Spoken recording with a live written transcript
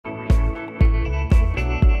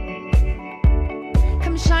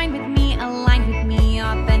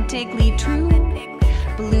authentically true.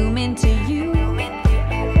 Bloom into you.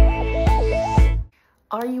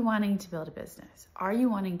 Are you wanting to build a business? Are you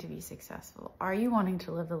wanting to be successful? Are you wanting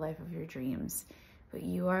to live the life of your dreams, but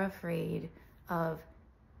you are afraid of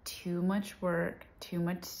too much work, too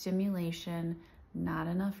much stimulation, not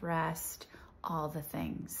enough rest, all the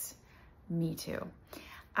things? Me too.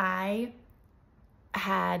 I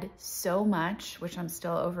had so much, which I'm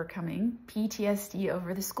still overcoming, PTSD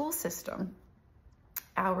over the school system,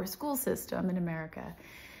 our school system in America,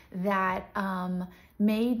 that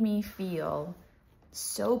made me feel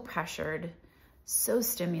so pressured, so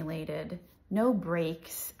stimulated, no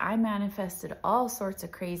breaks. I manifested all sorts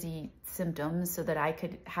of crazy symptoms so that I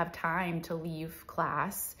could have time to leave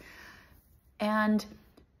class. And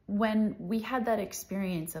when we had that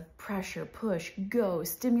experience of pressure, push, go,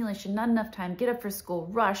 stimulation, not enough time, get up for school,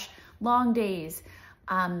 rush, long days,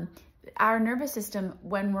 our nervous system,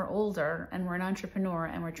 when we're older and we're an entrepreneur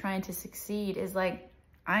and we're trying to succeed, is like,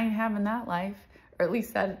 I ain't having that life. Or at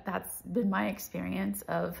least that's been my experience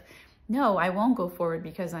of, no, I won't go forward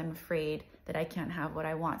because I'm afraid that I can't have what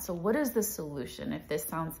I want. So what is the solution if this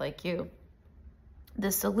sounds like you?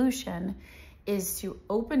 The solution is to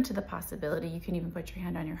open to the possibility. You can even put your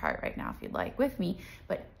hand on your heart right now if you'd like with me,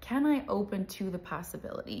 but can I open to the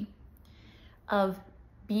possibility of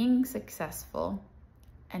being successful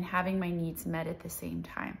and having my needs met at the same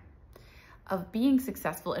time? Of being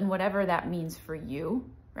successful in whatever that means for you,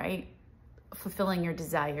 right? Fulfilling your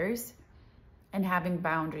desires and having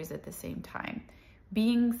boundaries at the same time.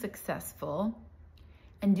 Being successful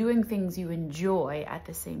and doing things you enjoy at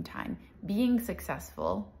the same time. Being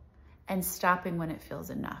successful and stopping when it feels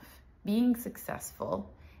enough. Being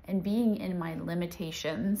successful and being in my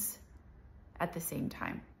limitations at the same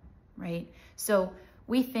time, right? So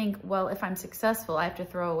we think, well, if I'm successful, I have to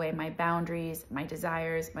throw away my boundaries, my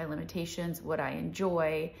desires, my limitations, what I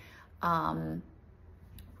enjoy,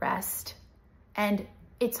 rest. And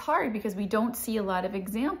it's hard because we don't see a lot of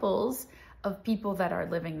examples of people that are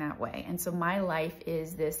living that way. And so my life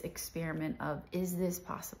is this experiment of, is this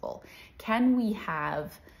possible? Can we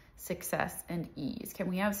have success and ease? Can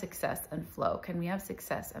we have success and flow? Can we have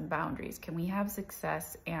success and boundaries? Can we have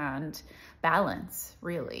success and balance,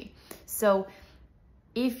 really? So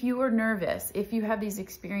if you are nervous, if you have these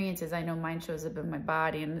experiences, I know mine shows up in my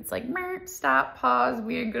body and it's like, stop, pause,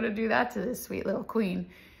 we ain't gonna do that to this sweet little queen.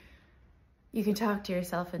 You can talk to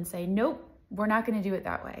yourself and say, nope, we're not gonna do it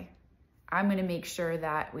that way. I'm gonna make sure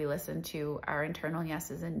that we listen to our internal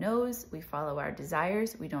yeses and nos, we follow our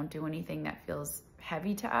desires, we don't do anything that feels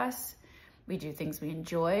heavy to us, we do things we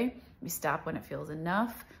enjoy, we stop when it feels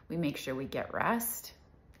enough, we make sure we get rest,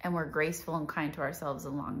 and we're graceful and kind to ourselves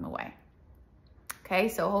along the way. Okay,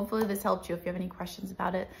 so hopefully this helped you. If you have any questions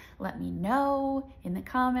about it, let me know in the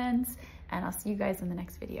comments, and I'll see you guys in the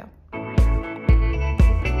next video.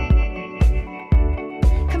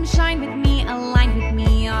 Come shine with me, align with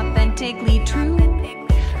me, authentically